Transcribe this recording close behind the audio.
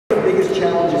biggest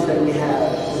challenges that we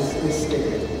have is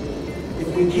stigma. If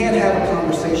we can't have a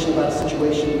conversation about a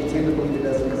situation, we tend to believe it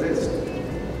doesn't exist.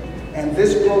 And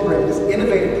this program, this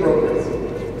innovative program,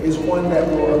 is one that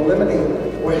will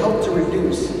eliminate or help to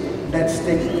reduce that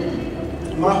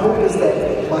stigma. My hope is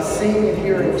that by seeing and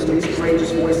hearing from these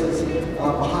courageous voices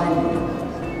behind me,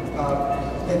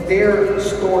 that their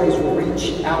stories will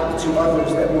reach out to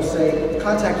others that will say,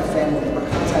 contact a family member,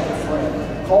 contact a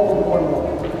friend, call the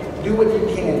 111, do what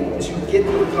you can to get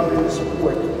the recovery and the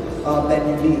support that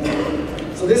you need.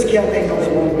 So this campaign goes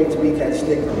a long way to beat that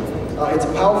stigma. It's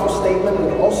a powerful statement,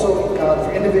 and also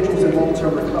for individuals in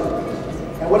long-term recovery.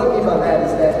 And what I mean by that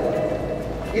is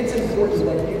that it's important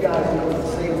that you guys know that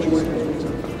the state of Georgia is with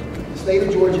you. The state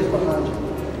of Georgia is behind you.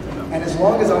 And as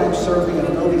long as I am serving, and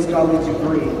I know these colleagues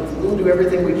agree, we will do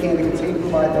everything we can to continue to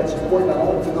provide that support, not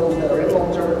only to those that are in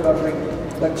long-term recovery,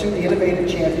 but to the innovative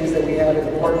champions that we have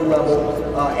at the party level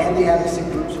and the advocacy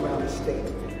groups around